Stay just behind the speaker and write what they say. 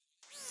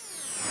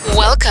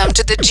Welcome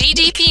to the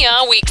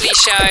GDPR Weekly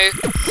Show,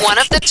 one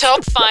of the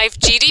top 5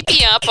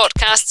 GDPR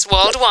podcasts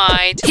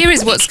worldwide. Here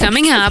is what's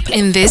coming up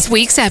in this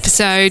week's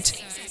episode.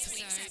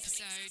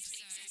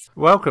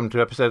 Welcome to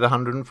episode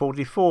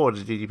 144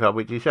 of the GDPR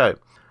Weekly Show.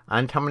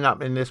 And coming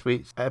up in this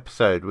week's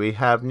episode, we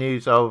have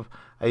news of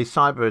a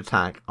cyber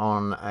attack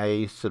on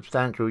a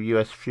substantial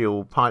US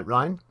fuel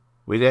pipeline.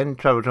 We then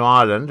travel to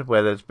Ireland,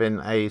 where there's been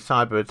a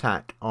cyber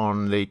attack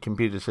on the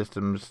computer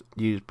systems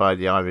used by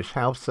the Irish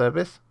Health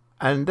Service.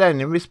 And then,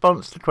 in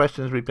response to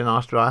questions we've been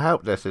asked to our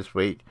help desk this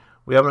week,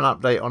 we have an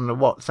update on the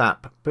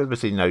WhatsApp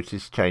privacy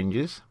notice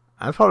changes.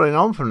 And following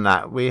on from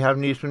that, we have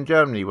news from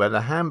Germany, where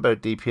the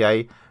Hamburg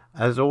DPA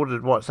has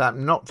ordered WhatsApp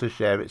not to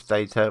share its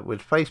data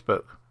with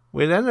Facebook.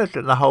 We then look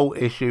at the whole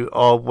issue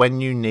of when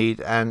you need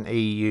an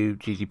EU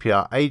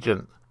GDPR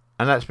agent.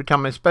 And that's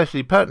become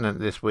especially pertinent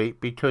this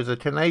week because a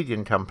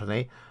Canadian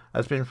company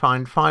has been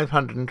fined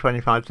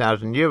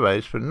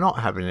 €525,000 for not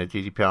having a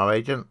GDPR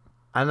agent.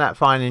 And that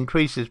fine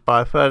increases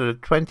by a further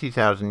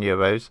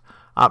 €20,000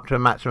 up to a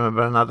maximum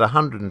of another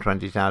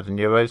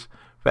 €120,000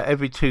 for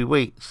every 2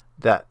 weeks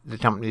that the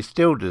company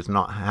still does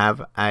not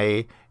have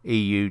a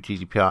EU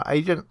GDPR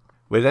agent.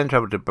 We then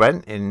travel to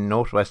Brent in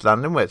northwest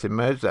London, where it's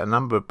emerged that a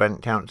number of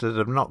Brent councillors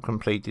have not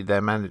completed their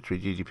mandatory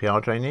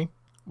GDPR training.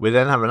 We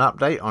then have an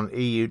update on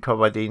EU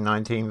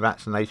COVID-19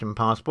 vaccination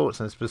passports,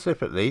 and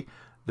specifically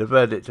the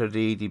verdict of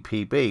the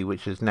EDPB,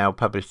 which has now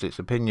published its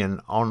opinion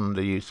on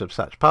the use of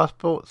such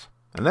passports.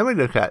 And then we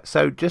look at,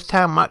 so just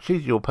how much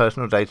is your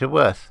personal data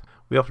worth?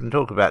 We often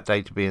talk about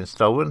data being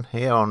stolen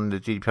here on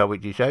the GDPR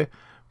Weekly Show,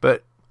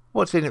 but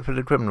what's in it for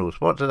the criminals?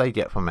 What do they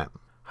get from it?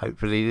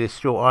 Hopefully this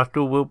short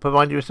article will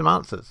provide you with some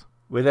answers.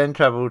 We then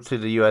travel to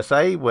the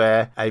USA,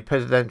 where a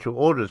presidential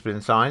order has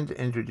been signed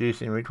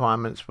introducing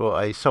requirements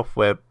for a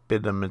software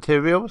bill of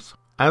materials.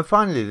 And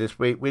finally this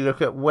week we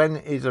look at when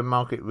is a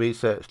market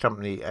research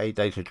company a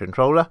data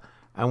controller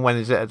and when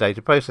is it a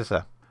data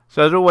processor.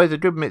 So as always, a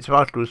good mix of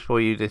articles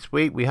for you this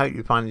week. We hope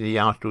you find the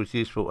articles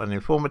useful and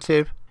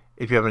informative.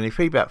 If you have any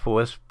feedback for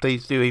us,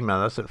 please do email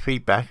us at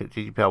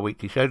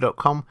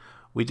feedback@gdprweeklyshow.com.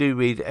 We do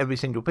read every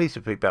single piece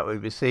of feedback we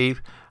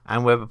receive,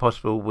 and wherever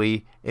possible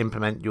we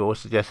implement your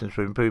suggestions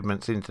for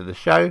improvements into the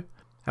show.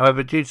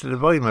 However, due to the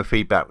volume of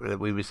feedback that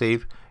we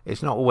receive,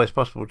 it's not always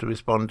possible to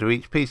respond to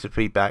each piece of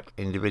feedback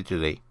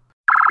individually.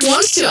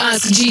 Want to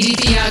ask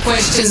GDPR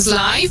questions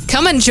live?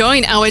 Come and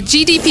join our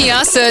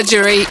GDPR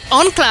surgery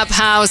on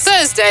Clubhouse,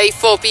 Thursday,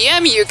 4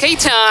 p.m. UK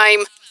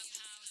time.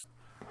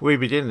 We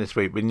begin this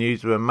week with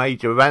news of a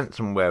major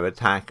ransomware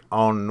attack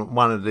on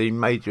one of the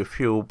major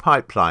fuel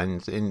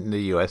pipelines in the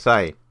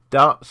USA.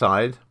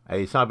 DarkSide,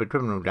 a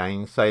cybercriminal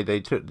gang, say they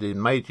took the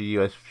major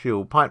US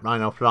fuel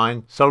pipeline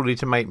offline solely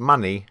to make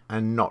money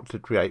and not to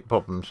create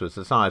problems for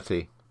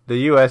society. The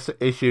US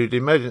issued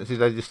emergency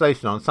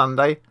legislation on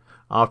Sunday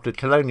after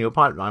Colonial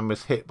Pipeline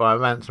was hit by a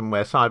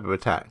ransomware cyber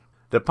attack.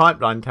 The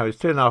pipeline carries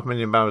 2.5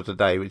 million barrels a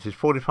day, which is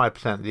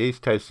 45% of the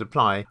East Coast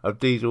supply of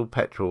diesel,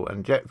 petrol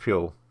and jet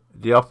fuel.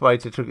 The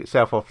operator took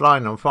itself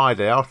offline on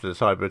Friday after the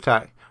cyber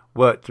attack.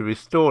 Work to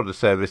restore the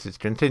service is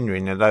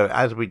continuing, although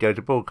as we go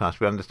to broadcast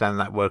we understand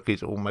that work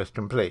is almost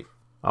complete.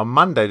 On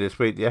Monday this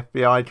week, the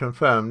FBI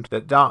confirmed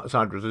that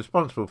DarkSide was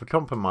responsible for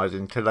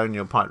compromising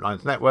Colonial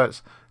Pipeline's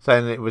networks,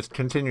 saying that it was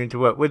continuing to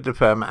work with the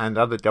firm and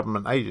other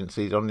government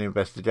agencies on the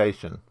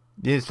investigation.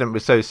 The incident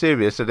was so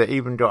serious that it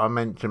even got a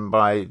mention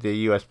by the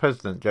US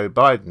President Joe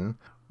Biden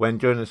when,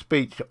 during a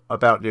speech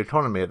about the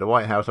economy at the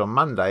White House on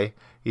Monday,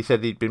 he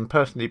said he'd been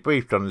personally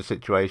briefed on the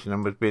situation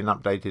and was being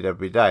updated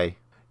every day.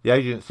 The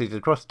agencies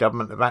across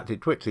government have acted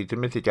quickly to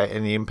mitigate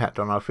any impact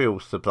on our fuel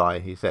supply,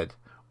 he said.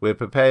 We're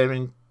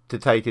preparing to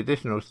take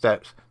additional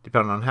steps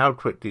depending on how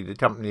quickly the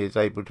company is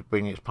able to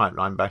bring its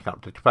pipeline back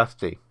up to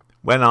capacity.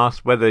 When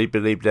asked whether he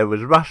believed there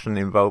was Russian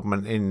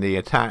involvement in the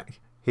attack,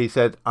 he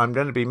said, "I'm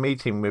going to be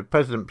meeting with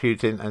President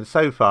Putin, and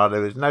so far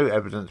there is no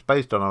evidence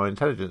based on our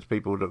intelligence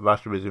people that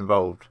Russia is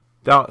involved."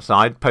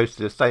 DarkSide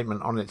posted a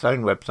statement on its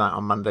own website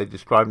on Monday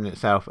describing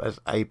itself as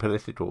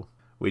apolitical.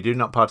 "We do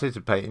not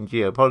participate in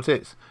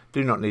geopolitics,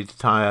 do not need to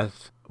tie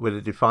us with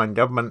a defined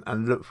government,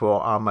 and look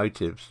for our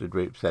motives," the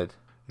group said.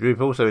 The group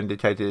also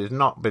indicated it has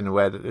not been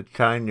aware that the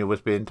Colonial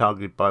was being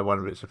targeted by one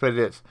of its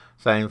affiliates,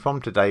 saying,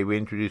 "From today we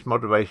introduce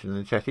moderation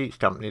and check each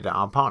company that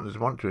our partners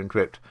want to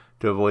encrypt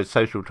to avoid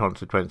social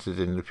consequences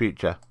in the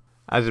future."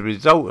 As a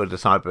result of the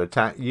cyber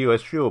attack,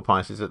 US fuel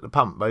prices at the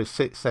pump rose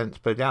 6 cents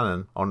per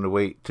gallon on the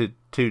week to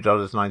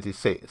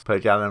 $2.96 per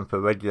gallon for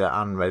regular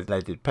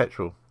unleaded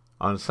petrol.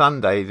 On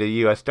Sunday, the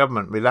US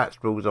government relaxed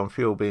rules on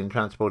fuel being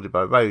transported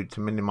by road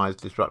to minimise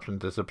disruption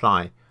to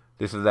supply.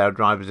 This allowed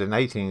drivers in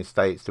 18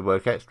 states to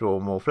work extra or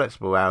more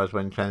flexible hours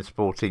when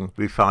transporting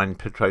refined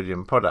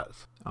petroleum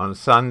products. On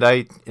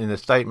Sunday, in a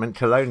statement,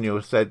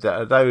 Colonial said that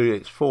although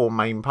its 4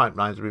 main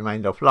pipelines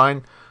remained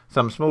offline,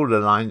 some smaller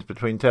lines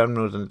between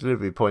terminals and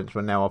delivery points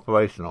were now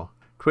operational.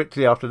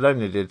 Quickly after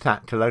learning of the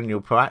attack,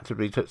 Colonial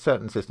proactively took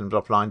certain systems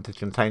offline to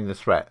contain the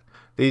threat.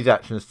 These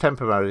actions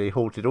temporarily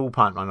halted all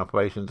pipeline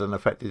operations and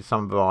affected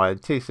some of our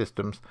IT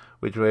systems,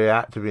 which we are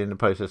actively in the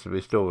process of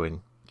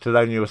restoring.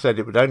 Colonial said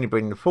it would only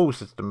bring the full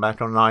system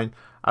back online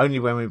only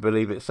when we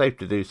believe it's safe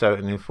to do so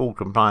and in full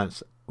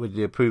compliance with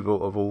the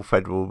approval of all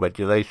federal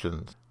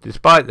regulations.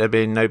 Despite there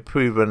being no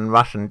proven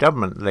Russian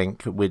government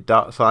link with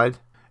DarkSide,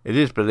 it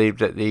is believed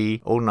that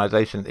the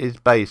organisation is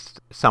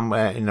based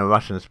somewhere in a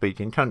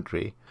Russian-speaking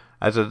country,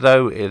 as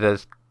although it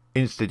has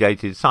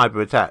instigated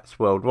cyber attacks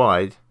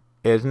worldwide,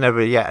 it has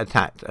never yet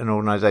attacked an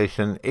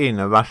organisation in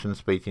a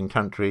Russian-speaking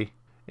country,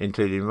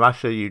 including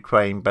Russia,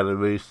 Ukraine,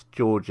 Belarus,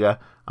 Georgia,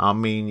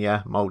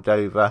 Armenia,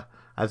 Moldova,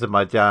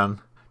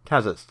 Azerbaijan,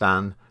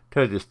 Kazakhstan,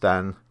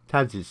 Kyrgyzstan,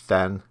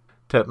 Tajikistan,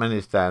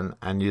 Turkmenistan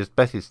and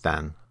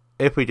Uzbekistan.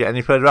 If we get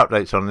any further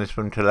updates on this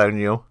from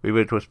Colonial, we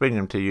will bring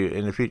them to you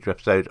in a future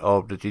episode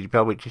of the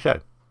GDPR Weekly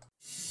Show.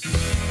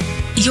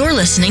 You're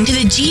listening to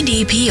the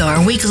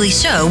GDPR Weekly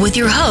Show with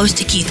your host,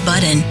 Keith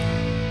Budden.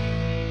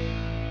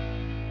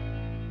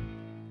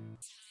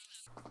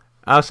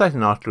 Our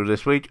second article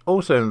this week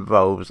also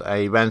involves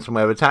a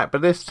ransomware attack,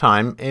 but this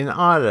time in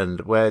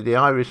Ireland, where the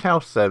Irish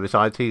Health Service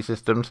IT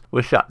systems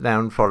were shut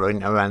down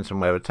following a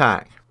ransomware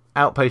attack.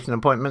 Outpatient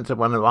appointments at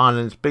one of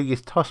Ireland's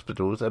biggest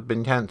hospitals have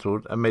been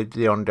cancelled amid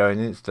the ongoing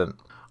incident.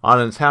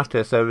 Ireland's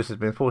healthcare service has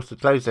been forced to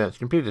close down its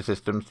computer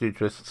systems due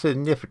to a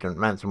significant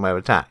ransomware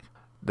attack.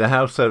 The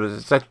Health Service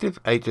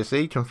Executive,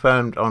 HSE,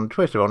 confirmed on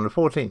Twitter on the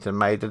 14th of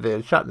May that it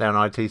had shut down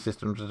IT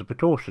systems as a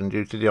precaution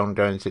due to the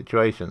ongoing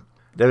situation.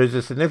 There is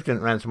a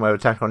significant ransomware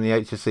attack on the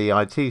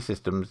HSE IT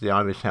systems, the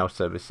Irish Health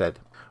Service said.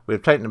 We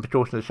have taken the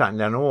precaution of shutting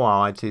down all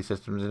our IT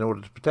systems in order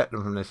to protect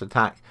them from this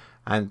attack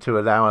and to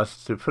allow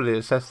us to fully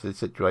assess the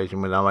situation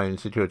with our own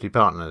security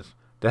partners.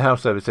 The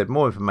Health Service said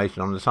more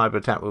information on the cyber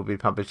attack will be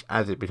published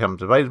as it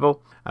becomes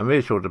available and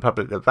reassured the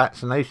public that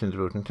vaccinations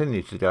will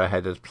continue to go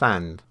ahead as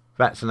planned.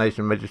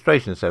 Vaccination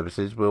registration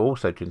services will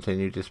also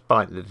continue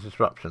despite the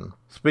disruption.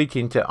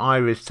 Speaking to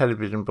Irish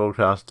television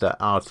broadcaster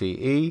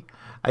RTE,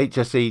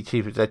 HSE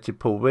Chief Executive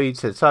Paul Reid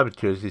said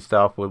cybersecurity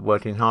staff were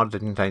working hard to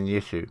contain the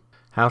issue.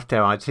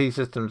 Healthcare IT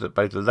systems at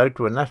both the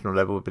local and national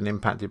level have been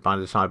impacted by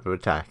the cyber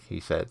attack, he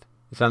said.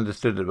 It's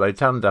understood that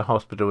Rotunda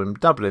Hospital in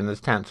Dublin has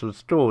cancelled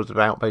scores of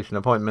outpatient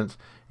appointments,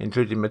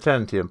 including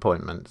maternity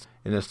appointments.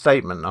 In a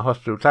statement, the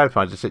hospital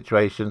clarified the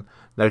situation,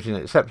 noting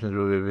that exceptions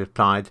will be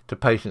applied to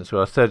patients who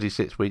are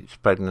 36 weeks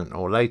pregnant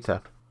or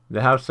later.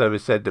 The Health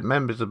Service said that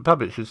members of the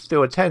public should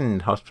still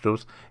attend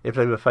hospitals if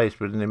they were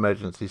faced with an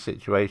emergency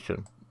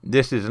situation.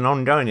 This is an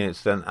ongoing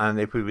incident, and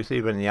if we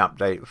receive any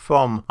update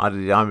from either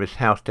the Irish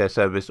Healthcare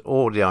Service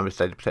or the Irish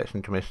Data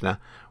Protection Commissioner,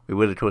 we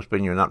will of course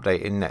bring you an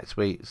update in next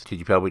week's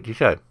GDPR Weekly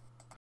Show.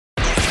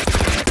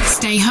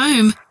 Stay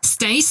home,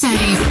 stay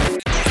safe.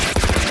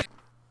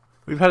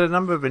 We've had a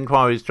number of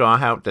inquiries to our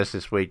help desk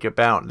this week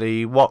about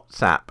the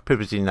WhatsApp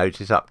privacy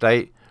notice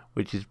update,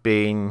 which is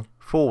being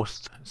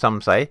forced,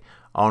 some say,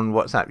 on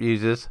WhatsApp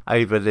users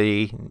over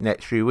the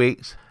next few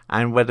weeks,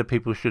 and whether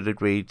people should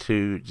agree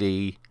to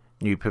the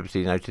new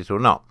privacy notice or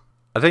not.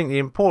 I think the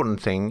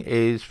important thing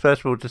is,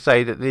 first of all, to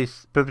say that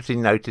this privacy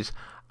notice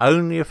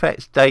only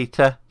affects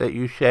data that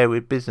you share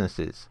with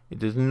businesses. It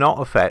does not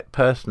affect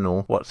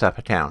personal WhatsApp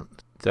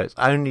accounts. So it's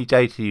only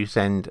data you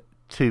send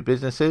to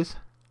businesses,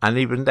 and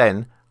even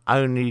then,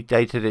 only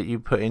data that you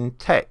put in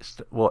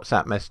text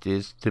WhatsApp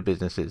messages to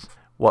businesses.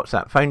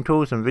 WhatsApp phone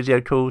calls and video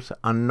calls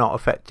are not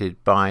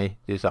affected by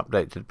this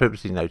update to the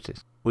privacy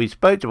notice. We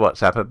spoke to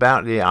WhatsApp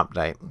about the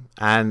update,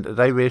 and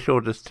they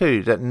reassured us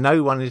too that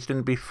no one is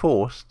going to be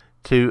forced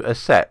to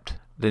accept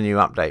the new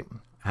update.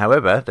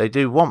 However, they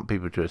do want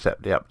people to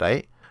accept the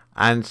update,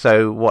 and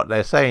so what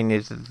they're saying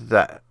is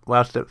that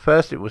whilst at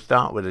first it will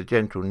start with a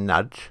gentle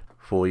nudge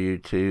for you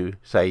to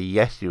say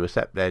yes, you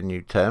accept their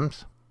new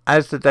terms,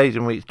 as the days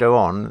and weeks go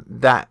on,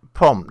 that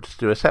prompt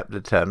to accept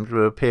the terms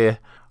will appear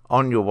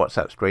on your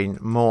WhatsApp screen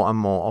more and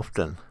more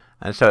often,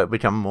 and so it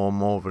becomes more and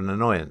more of an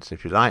annoyance,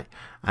 if you like.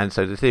 And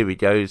so the theory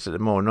goes that the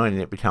more annoying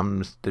it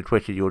becomes, the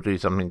quicker you'll do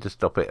something to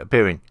stop it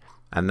appearing,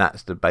 and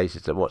that's the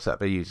basis that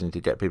WhatsApp are using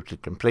to get people to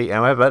complete.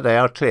 However, they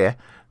are clear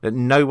that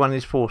no one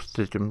is forced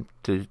to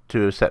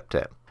accept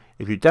it.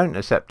 If you don't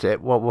accept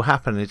it, what will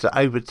happen is that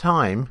over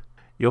time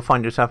you'll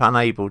find yourself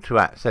unable to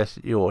access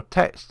your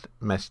text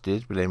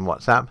messages within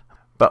WhatsApp,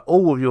 but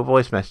all of your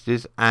voice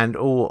messages and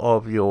all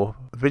of your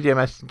video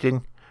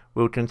messaging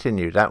will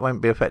continue. That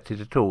won't be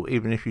affected at all,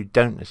 even if you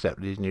don't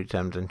accept these new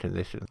terms and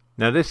conditions.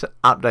 Now, this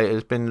update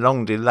has been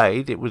long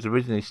delayed. It was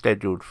originally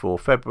scheduled for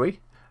February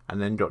and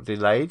then got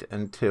delayed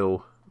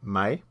until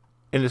May.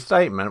 In a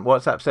statement,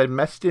 WhatsApp said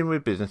messaging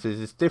with businesses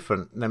is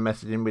different than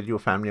messaging with your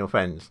family or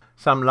friends.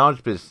 Some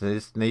large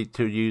businesses need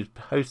to use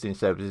hosting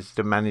services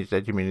to manage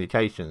their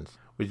communications,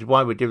 which is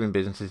why we're giving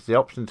businesses the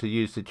option to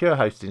use secure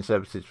hosting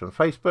services from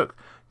Facebook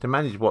to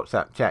manage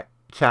WhatsApp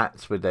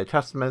chats with their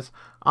customers,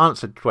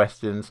 answer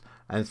questions,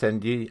 and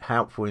send you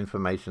helpful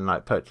information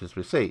like purchase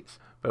receipts.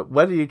 But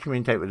whether you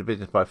communicate with a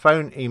business by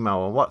phone, email,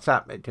 or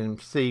WhatsApp, it can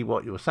see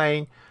what you're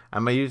saying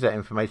and may use that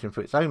information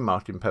for its own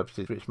marketing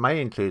purposes, which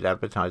may include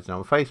advertising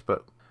on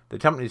Facebook. The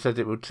company says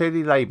it will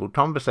clearly label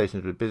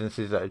conversations with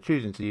businesses that are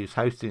choosing to use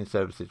hosting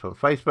services from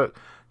Facebook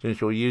to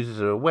ensure users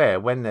are aware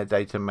when their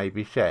data may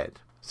be shared.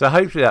 So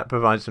hopefully that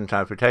provides some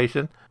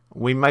clarification.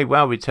 We may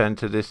well return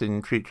to this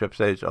in future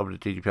episodes of the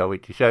GDPR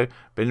Weekly Show,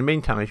 but in the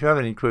meantime, if you have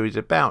any queries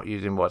about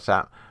using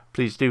WhatsApp,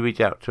 please do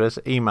reach out to us.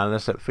 Email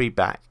us at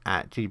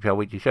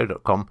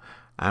feedback@gdprweeklyshow.com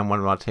and one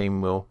of our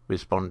team will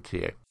respond to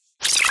you.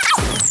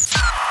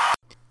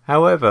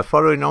 However,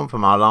 following on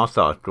from our last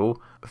article,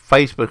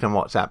 Facebook and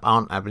WhatsApp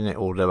aren't having it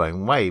all their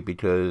own way,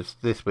 because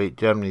this week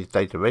Germany's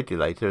data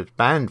regulator has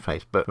banned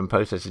Facebook from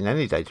processing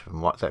any data from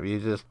WhatsApp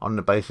users on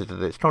the basis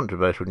that its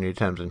controversial new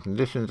terms and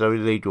conditions are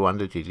illegal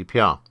under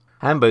GDPR.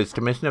 Hamburg's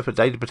Commissioner for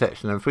Data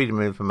Protection and Freedom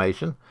of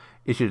Information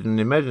issued an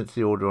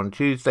emergency order on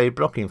Tuesday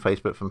blocking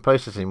Facebook from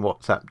processing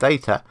WhatsApp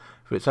data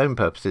for its own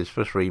purposes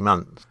for 3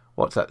 months.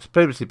 WhatsApp's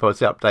privacy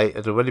policy update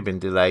has already been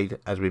delayed,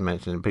 as we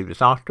mentioned in the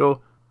previous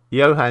article.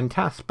 Johann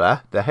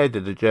Kasper, the head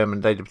of the German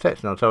Data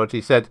Protection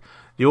Authority, said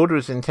the order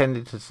is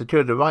intended to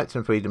secure the rights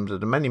and freedoms of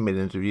the many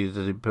millions of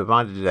users who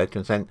provided their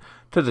consent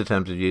to the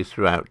terms of use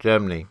throughout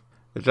Germany.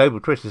 The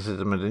global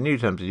criticism of the new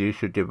terms of use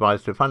should give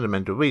rise to a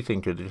fundamental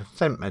rethink of the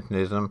consent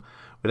mechanism.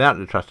 Without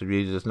the trust of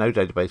users, no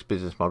database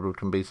business model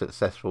can be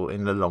successful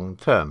in the long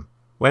term.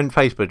 When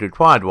Facebook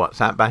acquired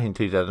WhatsApp back in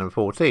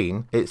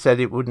 2014, it said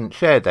it wouldn't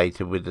share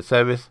data with the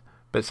service,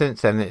 but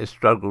since then it has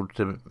struggled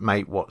to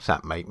make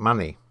WhatsApp make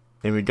money.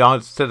 In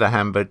regards to the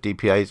Hamburg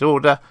DPA's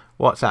order,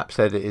 WhatsApp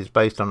said it is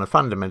based on a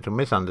fundamental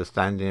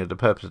misunderstanding of the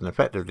purpose and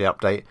effect of the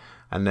update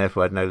and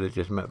therefore had no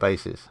legitimate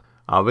basis.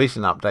 Our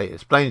recent update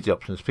explains the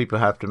options people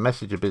have to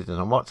message a business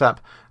on WhatsApp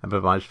and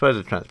provides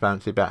further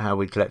transparency about how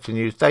we collect and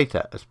use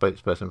data, a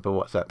spokesperson for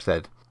WhatsApp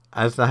said.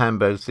 As the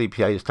Hamburg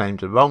DPA's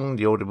claims are wrong,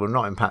 the order will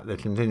not impact the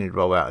continued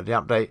rollout of the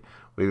update.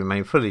 We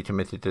remain fully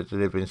committed to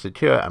delivering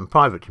secure and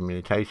private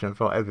communication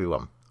for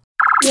everyone.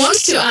 Want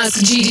to ask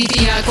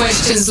GDPR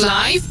questions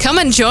live? Come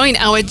and join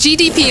our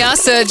GDPR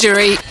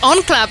surgery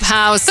on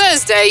Clubhouse,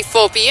 Thursday,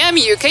 4 p.m.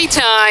 UK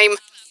time.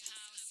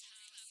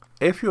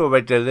 If you're a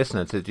regular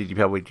listener to the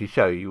GDPR Weekly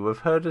Show, you have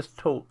heard us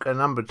talk a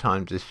number of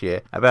times this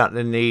year about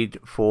the need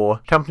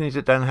for companies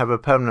that don't have a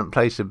permanent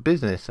place of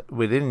business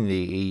within the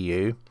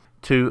EU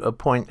to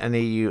appoint an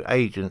EU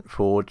agent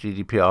for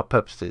GDPR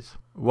purposes.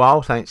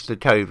 While thanks to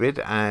COVID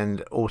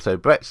and also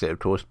Brexit, of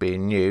course,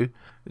 being new,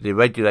 the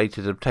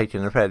regulators have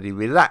taken a fairly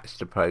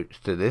relaxed approach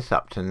to this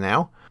up to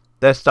now,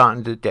 they're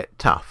starting to get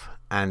tough,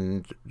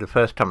 and the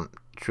first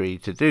country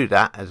to do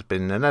that has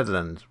been the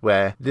Netherlands,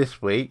 where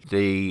this week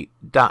the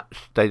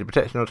Dutch Data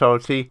Protection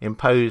Authority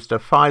imposed a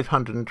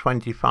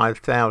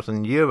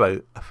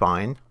 €525,000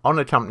 fine on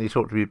a company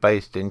thought to be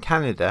based in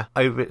Canada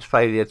over its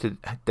failure to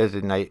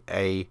designate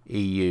a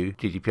EU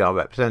GDPR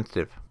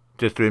representative.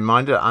 Just a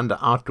reminder, under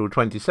Article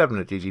 27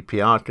 of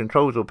GDPR,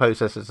 controls or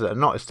processes that are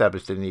not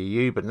established in the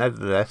EU but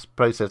nevertheless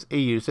process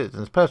EU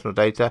citizens' personal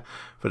data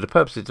for the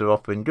purposes of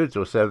offering goods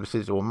or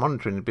services or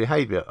monitoring the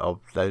behaviour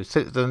of those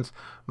citizens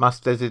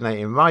must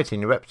designate in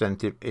writing a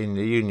representative in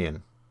the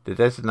Union. The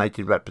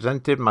designated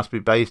representative must be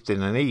based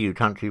in an EU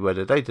country where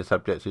the data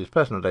subjects whose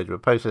personal data are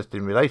processed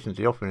in relation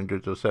to the offering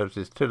goods or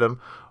services to them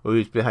or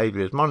whose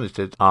behaviour is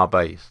monitored are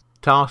based.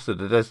 Tasks of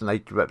the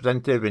designated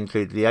representative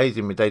include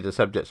liaising with data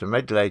subjects and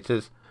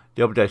regulators.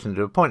 The obligation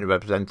to appoint a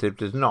representative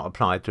does not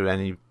apply to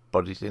any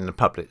bodies in the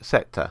public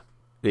sector.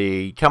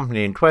 The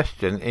company in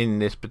question in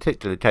this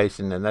particular case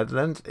in the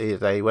Netherlands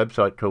is a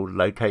website called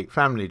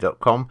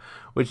locatefamily.com,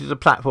 which is a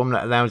platform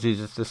that allows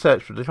users to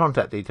search for the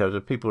contact details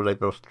of people they've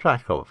lost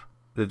track of.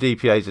 The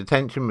DPA's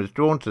attention was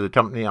drawn to the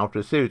company after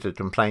a series of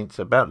complaints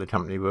about the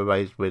company were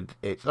raised with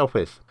its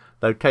office.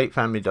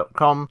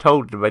 Locatefamily.com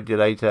told the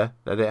regulator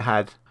that it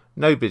had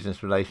no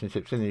business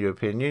relationships in the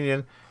European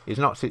Union, is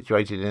not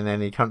situated in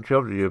any country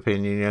of the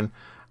European Union,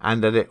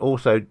 and that it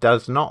also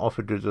does not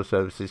offer goods or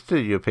services to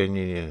the European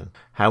Union.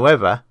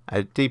 However,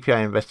 a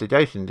DPA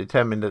investigation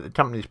determined that the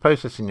company's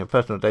processing of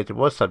personal data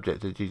was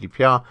subject to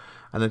GDPR,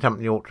 and the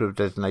company ought to have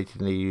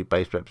designated an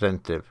EU-based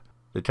representative.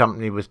 The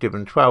company was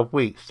given 12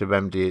 weeks to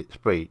remedy its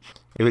breach.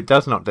 If it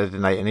does not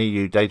designate an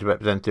EU data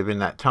representative in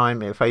that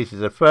time, it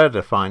faces a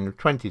further fine of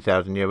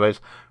 €20,000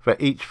 for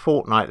each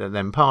fortnight that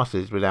then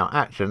passes without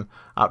action,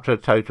 up to a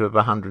total of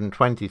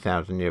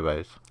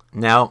 €120,000.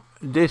 Now,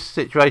 this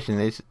situation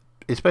is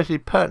especially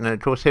pertinent,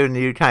 of course, here in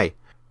the UK,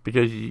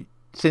 because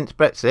since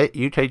Brexit,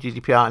 UK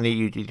GDPR and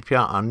EU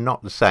GDPR are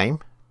not the same,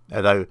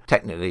 although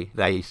technically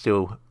they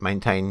still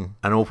maintain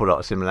an awful lot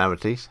of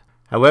similarities.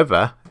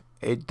 However,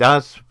 it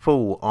does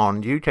fall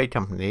on UK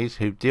companies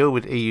who deal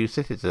with EU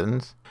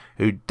citizens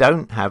who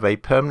don't have a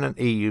permanent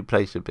EU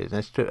place of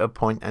business to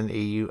appoint an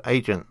EU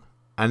agent.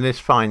 And this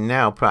fine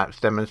now perhaps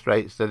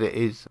demonstrates that it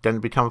is going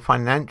to become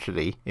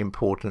financially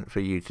important for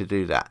you to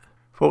do that.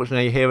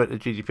 Fortunately, here at the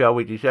GDPR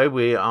Weekly Show,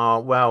 we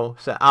are well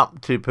set up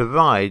to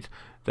provide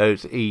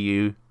those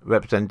EU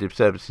representative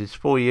services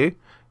for you.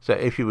 So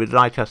if you would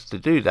like us to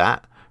do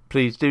that,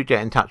 please do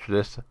get in touch with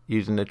us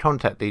using the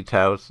contact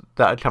details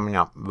that are coming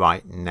up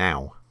right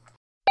now.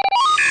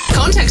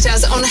 Contact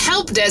us on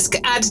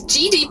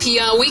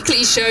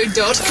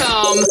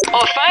helpdesk@gdprweeklyshow.com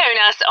or phone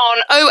us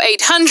on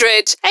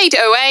 0800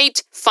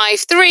 808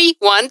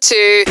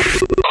 5312.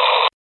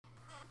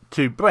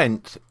 to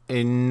Brent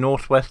in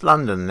northwest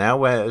London now,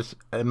 where it's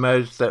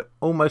emerged that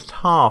almost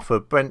half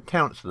of Brent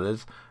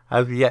councillors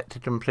have yet to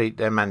complete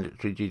their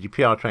mandatory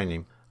GDPR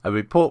training. A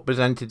report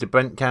presented to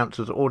Brent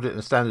Council's Audit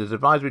and Standards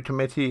Advisory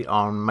Committee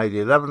on May the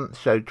 11th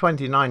showed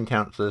 29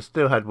 councillors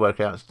still had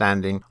work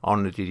outstanding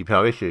on the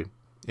GDPR issue.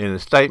 In a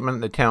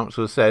statement, the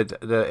council said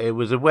that it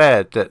was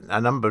aware that a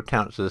number of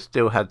councillors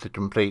still had to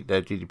complete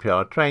their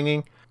GDPR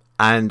training,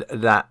 and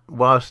that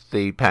whilst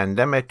the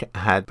pandemic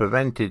had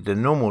prevented the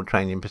normal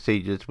training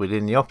procedures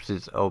within the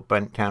offices of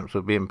Brent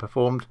Council being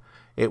performed,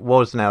 it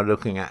was now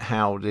looking at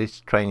how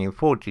this training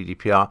for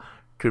GDPR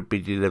could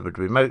be delivered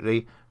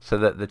remotely so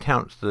that the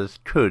councillors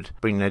could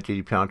bring their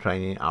GDPR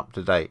training up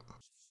to date.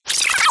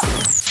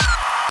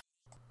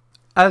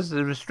 As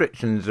the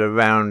restrictions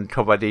around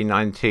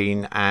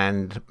COVID-19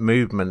 and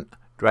movement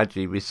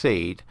gradually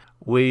recede,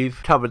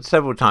 we've covered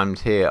several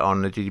times here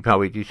on the GDPR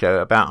Weekly Show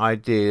about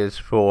ideas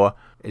for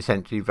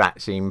essentially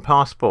vaccine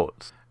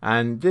passports.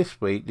 And this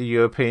week, the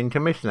European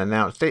Commission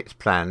announced its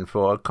plan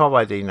for a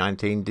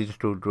COVID-19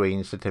 Digital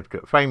Green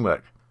Certificate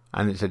Framework.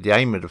 And it said the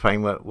aim of the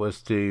framework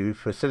was to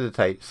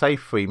facilitate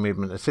safe free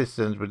movement of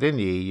citizens within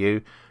the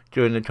EU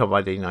during the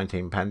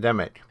COVID-19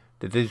 pandemic.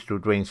 The Digital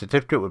Green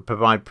Certificate would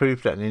provide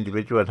proof that an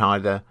individual had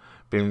either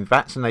been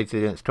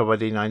vaccinated against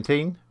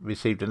COVID-19,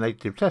 received a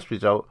negative test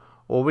result,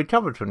 or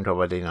recovered from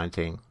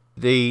COVID-19.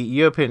 The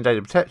European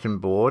Data Protection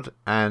Board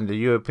and the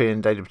European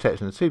Data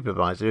Protection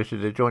Supervisor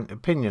issued a joint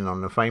opinion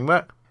on the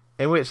framework,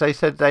 in which they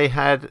said they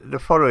had the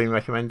following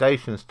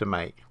recommendations to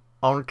make.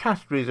 On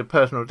categories of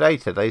personal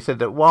data, they said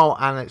that while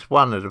Annex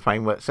 1 of the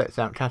framework sets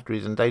out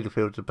categories and data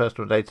fields of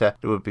personal data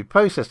that would be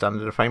processed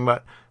under the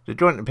framework, the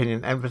joint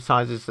opinion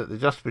emphasises that the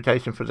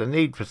justification for the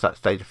need for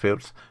such data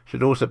fields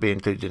should also be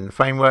included in the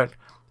framework,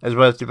 as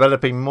well as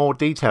developing more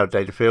detailed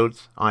data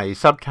fields, i.e.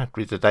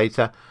 subcategories of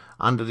data,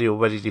 under the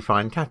already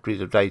defined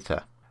categories of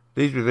data.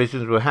 These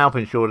revisions will help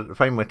ensure that the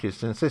framework is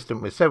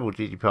consistent with several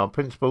GDPR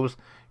principles,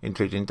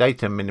 including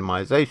data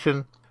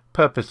minimisation,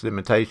 purpose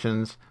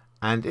limitations,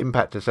 and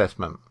impact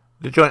assessment.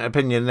 The joint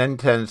opinion then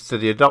turns to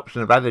the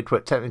adoption of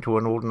adequate technical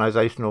and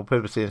organisational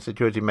privacy and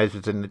security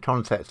measures in the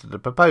context of the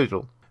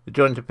proposal. The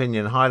joint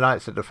opinion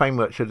highlights that the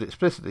framework should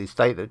explicitly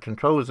state that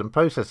controllers and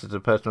processors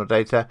of personal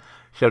data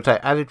shall take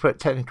adequate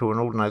technical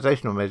and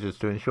organisational measures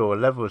to ensure a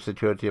level of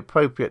security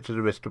appropriate to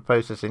the risk of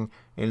processing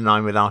in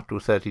line with Article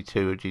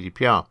 32 of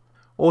GDPR.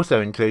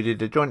 Also included,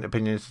 the joint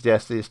opinion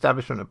suggests the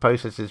establishment of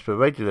processes for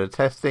regular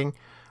testing,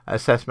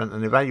 assessment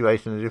and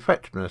evaluation of the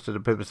effectiveness of the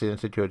privacy and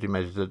security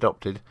measures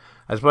adopted,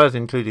 as well as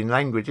including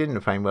language in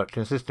the framework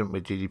consistent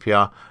with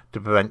GDPR to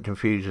prevent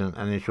confusion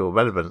and ensure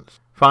relevance.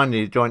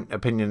 Finally, the joint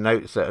opinion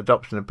notes that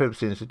adoption of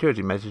privacy and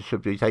security measures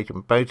should be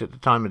taken both at the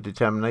time of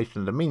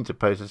determination of the means of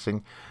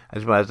processing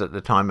as well as at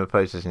the time of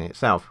processing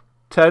itself.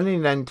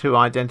 Turning then to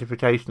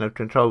identification of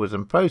controllers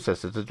and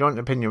processors, the joint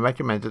opinion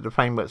recommends that the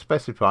framework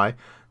specify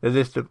the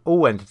list of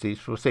all entities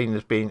foreseen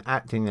as being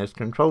acting as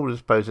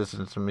controllers,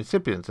 processors and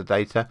recipients of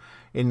data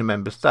in the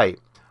member state.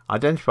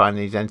 Identifying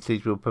these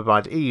entities will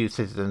provide EU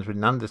citizens with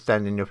an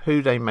understanding of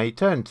who they may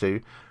turn to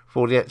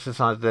for the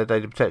exercise of their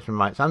data protection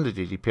rights under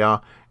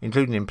GDPR,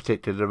 including in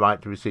particular the right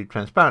to receive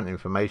transparent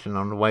information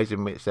on the ways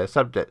in which their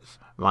subjects'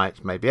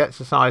 rights may be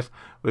exercised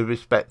with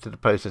respect to the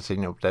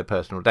processing of their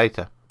personal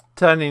data.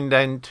 Turning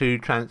then to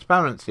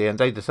transparency and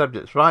data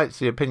subjects' rights,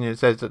 the opinion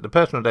says that the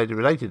personal data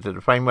related to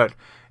the framework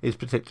is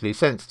particularly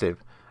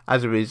sensitive.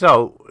 As a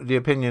result, the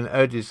opinion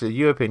urges the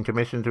European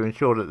Commission to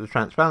ensure that the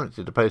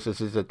transparency of the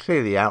processes are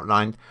clearly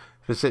outlined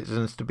for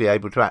citizens to be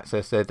able to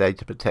access their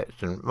data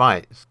protection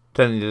rights.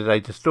 Turning to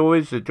data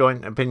storage, the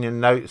joint opinion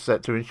notes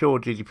that to ensure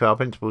GDPR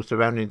principles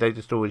surrounding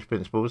data storage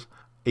principles,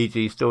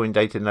 e.g. storing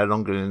data no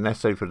longer than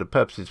necessary for the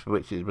purposes for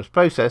which it was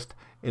processed,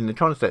 in the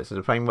context of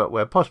the framework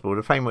where possible,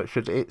 the framework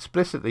should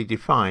explicitly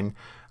define,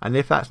 and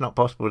if that's not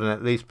possible, then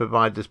at least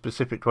provide the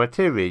specific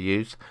criteria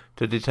used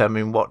to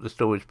determine what the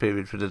storage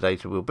period for the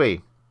data will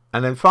be.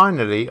 And then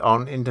finally,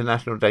 on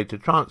international data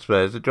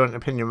transfers, the joint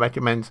opinion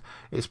recommends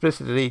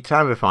explicitly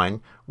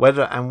clarifying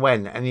whether and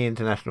when any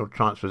international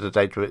transfers of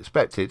data are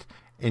expected,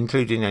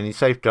 including any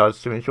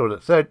safeguards to ensure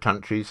that third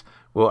countries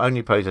will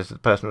only process the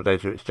personal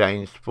data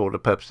exchanged for the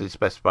purposes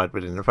specified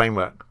within the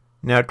framework.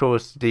 Now, of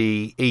course,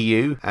 the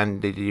EU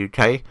and the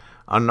UK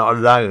are not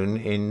alone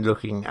in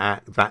looking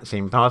at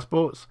vaccine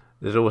passports.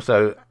 There's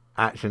also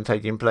action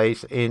taking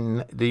place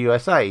in the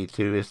USA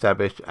to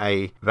establish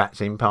a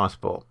vaccine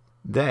passport.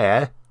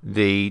 There,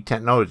 the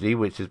technology,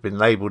 which has been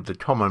labelled the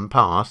Common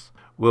Pass,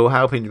 will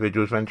help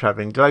individuals when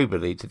travelling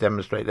globally to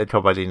demonstrate their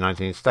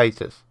COVID-19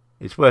 status.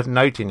 It's worth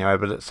noting,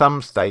 however, that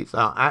some states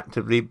are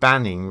actively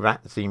banning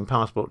vaccine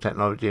passport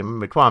technology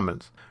and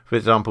requirements. For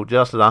example,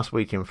 just last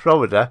week in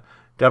Florida,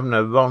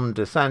 Governor Ron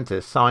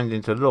DeSantis signed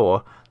into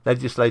law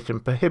legislation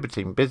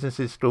prohibiting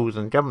businesses, schools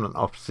and government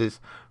offices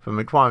from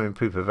requiring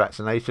proof of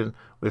vaccination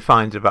with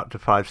fines of up to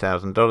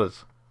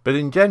 $5,000. But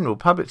in general,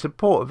 public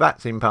support of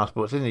vaccine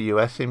passports in the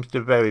US seems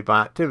to vary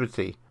by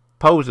activity.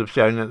 Polls have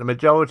shown that the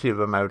majority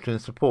of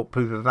Americans support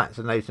proof of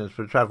vaccinations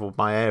for travel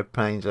by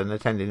airplanes and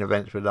attending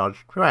events with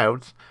large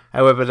crowds.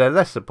 However, they're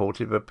less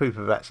supportive of proof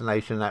of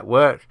vaccination at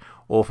work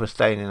or for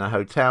staying in a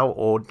hotel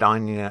or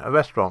dining at a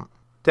restaurant.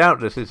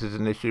 Doubtless this is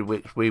an issue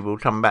which we will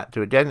come back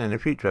to again in a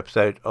future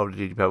episode of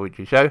the GDPR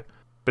Weekly Show.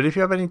 But if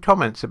you have any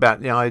comments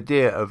about the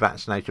idea of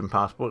vaccination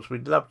passports,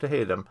 we'd love to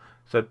hear them.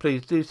 So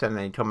please do send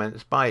any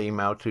comments by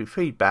email to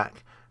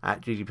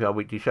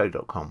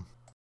feedback@gdprweeklyshow.com.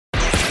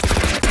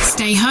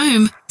 Stay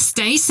home,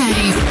 stay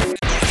safe.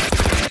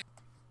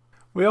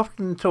 We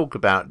often talk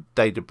about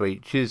data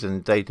breaches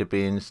and data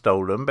being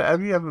stolen, but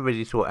have you ever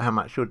really thought how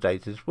much your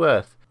data is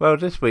worth? Well,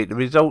 this week the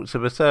results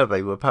of a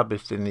survey were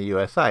published in the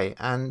USA,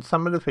 and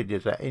some of the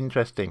figures are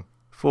interesting.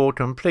 For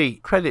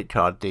complete credit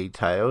card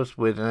details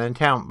with an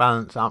account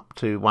balance up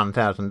to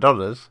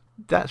 $1,000,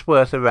 that's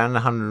worth around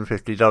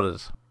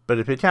 $150. But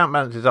if your account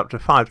balance is up to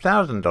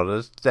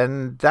 $5,000,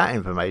 then that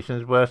information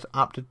is worth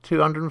up to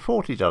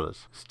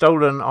 $240.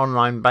 Stolen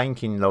online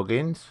banking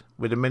logins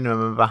with a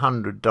minimum of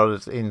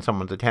 $100 in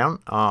someone's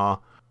account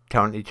are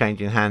currently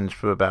changing hands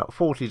for about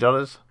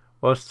 $40,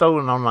 while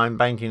stolen online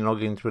banking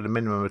logins with a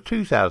minimum of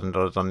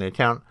 $2,000 on the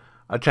account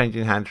are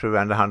changing hands for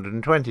around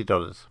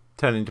 $120.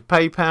 Turning to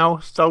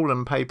PayPal,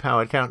 stolen PayPal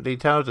account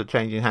details are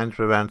changing hands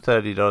for around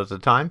 $30 a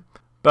time.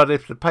 But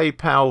if the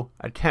PayPal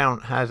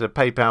account has a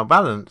PayPal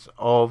balance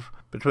of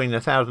between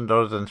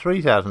 $1,000 and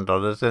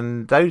 $3,000,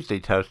 then those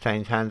details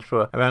change hands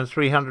for around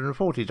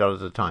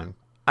 $340 a time.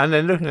 And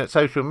then looking at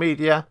social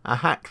media, a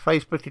hacked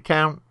Facebook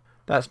account,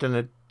 that's going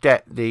to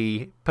get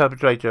the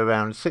perpetrator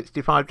around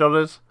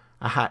 $65,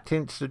 a hacked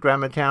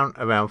Instagram account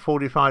around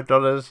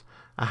 $45,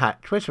 a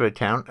hacked Twitter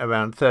account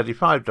around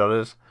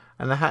 $35,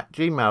 and a hacked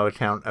Gmail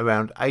account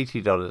around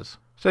 $80.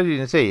 So as you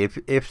can see,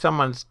 if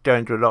someone's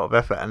going through a lot of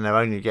effort and they're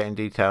only getting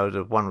details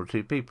of one or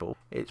two people,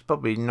 it's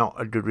probably not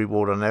a good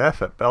reward on their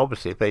effort. But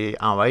obviously if they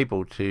are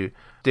able to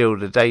steal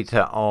the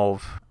data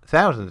of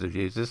thousands of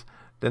users,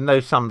 then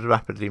those sums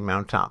rapidly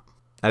mount up.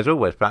 As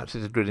always, perhaps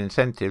it's a good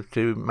incentive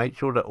to make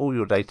sure that all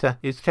your data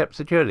is kept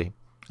securely.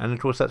 And of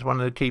course that's one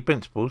of the key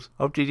principles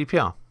of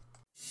GDPR.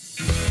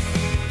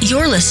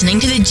 You're listening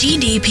to the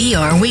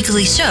GDPR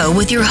Weekly Show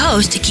with your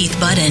host, Keith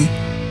Budden.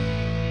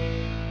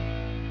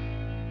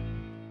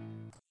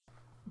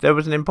 There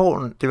was an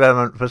important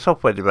development for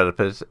software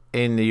developers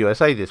in the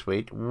USA this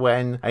week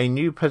when a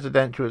new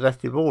presidential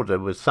executive order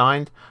was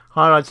signed,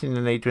 highlighting the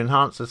need to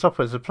enhance the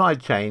software supply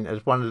chain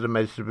as one of the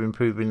measures of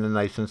improving the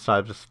nation's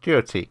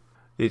cybersecurity.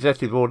 The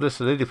executive order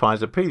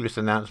solidifies a previous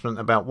announcement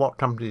about what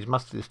companies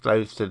must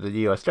disclose to the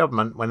US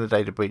government when a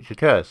data breach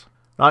occurs.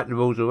 Like the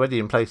rules already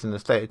in place in the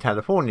state of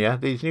California,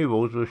 these new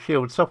rules will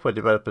shield software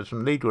developers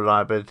from legal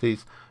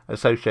liabilities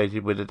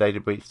associated with a data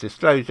breach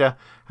disclosure.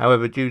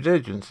 However, due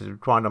diligence is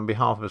required on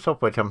behalf of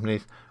software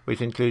companies, which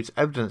includes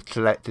evidence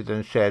collected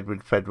and shared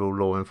with federal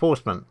law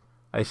enforcement.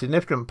 A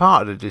significant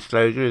part of the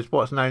disclosure is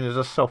what's known as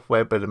a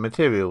software bill of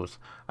materials,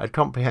 a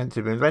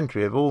comprehensive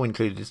inventory of all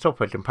included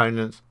software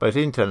components, both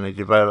internally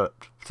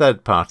developed,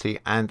 third-party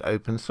and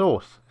open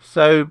source.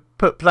 So,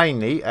 put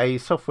plainly, a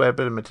software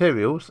bill of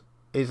materials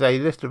is a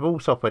list of all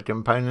software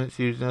components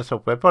used in a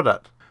software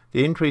product.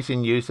 The increase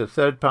in use of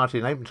third-party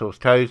and open-source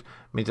code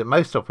means that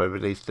most software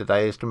released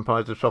today is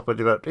comprised of software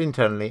developed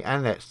internally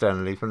and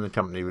externally from the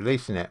company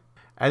releasing it.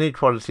 Any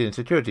quality and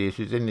security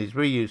issues in these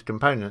reused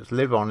components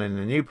live on in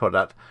the new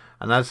product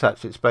and as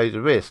such expose a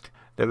risk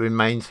that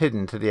remains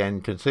hidden to the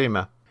end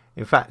consumer.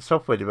 In fact,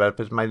 software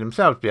developers may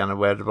themselves be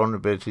unaware of the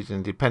vulnerabilities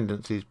and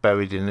dependencies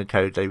buried in the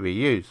code they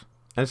reuse.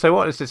 And so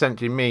what this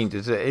essentially means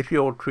is that if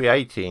you're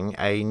creating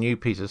a new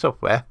piece of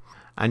software,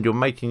 and you're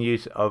making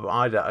use of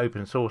either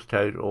open source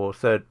code or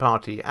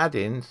third-party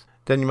add-ins,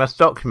 then you must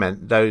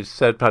document those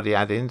third-party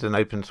add-ins and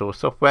open source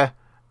software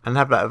and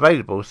have that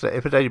available so that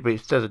if a data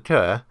breach does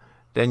occur,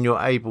 then you're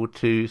able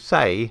to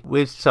say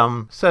with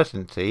some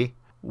certainty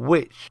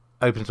which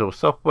open source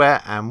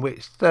software and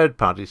which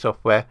third-party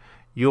software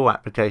your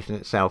application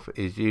itself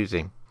is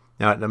using.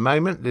 Now at the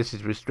moment this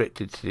is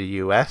restricted to the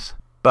US,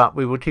 but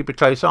we will keep a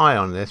close eye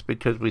on this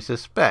because we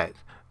suspect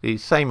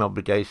these same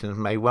obligations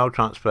may well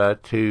transfer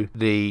to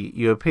the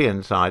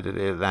European side of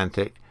the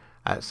Atlantic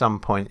at some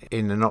point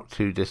in the not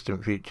too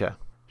distant future.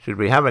 Should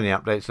we have any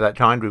updates of that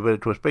kind, we will of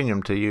course bring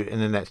them to you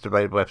in the next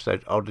available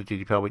episode of the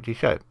GDPR Weekly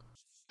Show.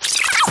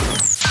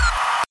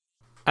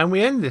 And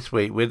we end this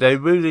week with a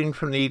ruling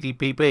from the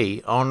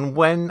EDPB on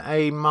when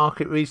a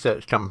market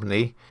research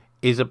company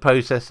is a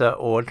processor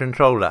or a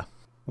controller.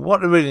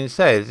 What the ruling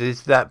says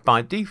is that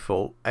by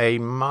default, a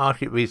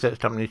market research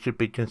company should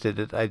be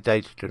considered a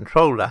data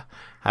controller.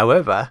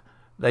 However,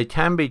 they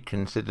can be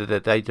considered a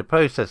data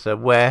processor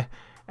where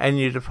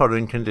any of the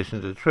following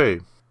conditions are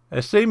true.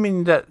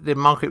 Assuming that the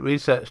market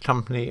research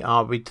company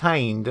are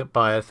retained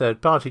by a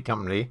third-party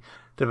company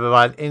to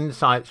provide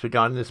insights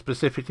regarding a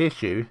specific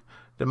issue,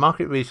 the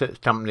market research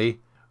company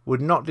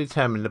would not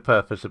determine the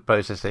purpose of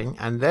processing,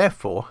 and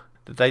therefore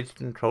the data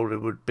controller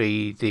would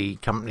be the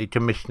company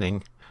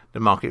commissioning the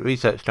market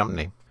research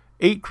company.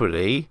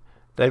 Equally,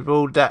 they've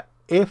ruled that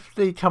if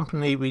the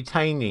company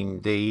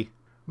retaining the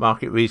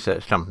market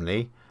research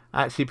company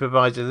actually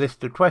provides a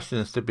list of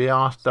questions to be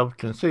asked of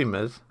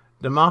consumers,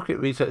 the market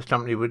research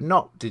company would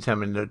not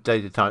determine the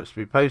data types to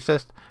be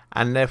processed,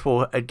 and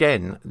therefore,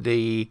 again,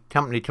 the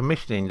company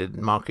commissioning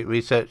the market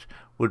research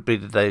would be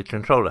the data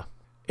controller.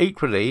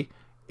 Equally,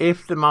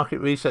 if the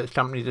market research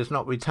company does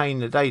not retain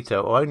the data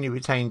or only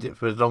retains it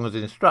for as long as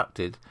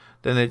instructed,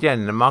 then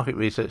again the market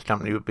research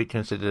company would be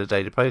considered a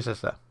data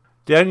processor.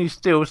 The only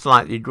still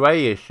slightly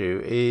grey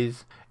issue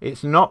is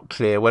it's not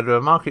clear whether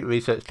a market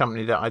research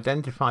company that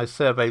identifies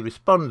survey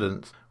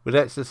respondents would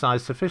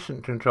exercise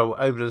sufficient control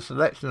over the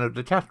selection of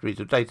the categories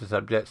of data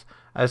subjects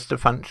as to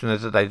function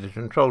as a data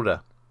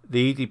controller.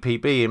 The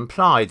EDPB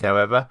implied,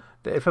 however,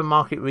 that if a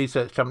market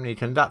research company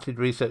conducted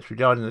research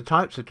regarding the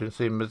types of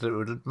consumers that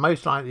would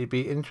most likely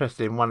be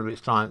interested in one of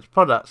its clients'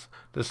 products,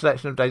 the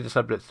selection of data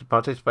subjects to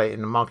participate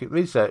in the market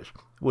research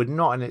would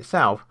not in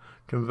itself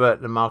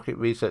convert the market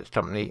research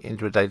company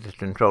into a data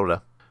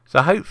controller.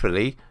 So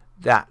hopefully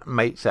that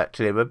makes that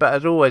clearer. But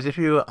as always, if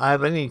you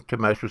have any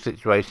commercial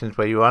situations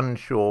where you're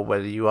unsure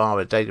whether you are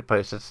a data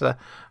processor,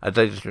 a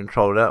data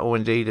controller, or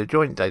indeed a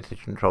joint data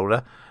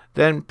controller,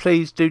 then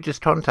please do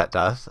just contact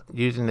us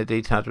using the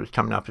details which are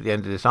coming up at the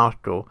end of this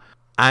article,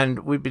 and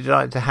we'd be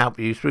delighted to help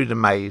you through the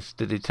maze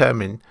to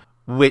determine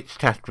which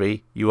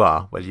category you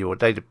are, whether you're a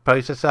data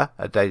processor,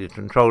 a data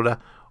controller,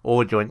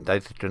 or a joint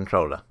data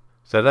controller.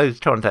 So those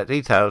contact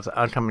details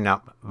are coming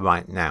up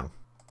right now.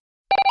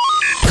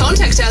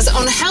 Contact us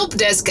on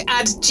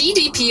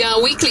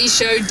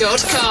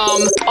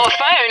helpdesk@gdprweeklyshow.com or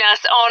phone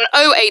us on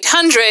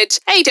 0800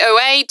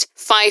 808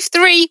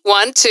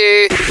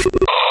 5312.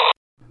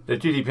 The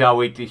GDPR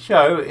Weekly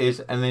Show is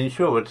an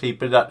Insurity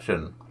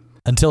production.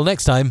 Until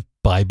next time,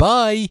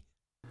 bye-bye.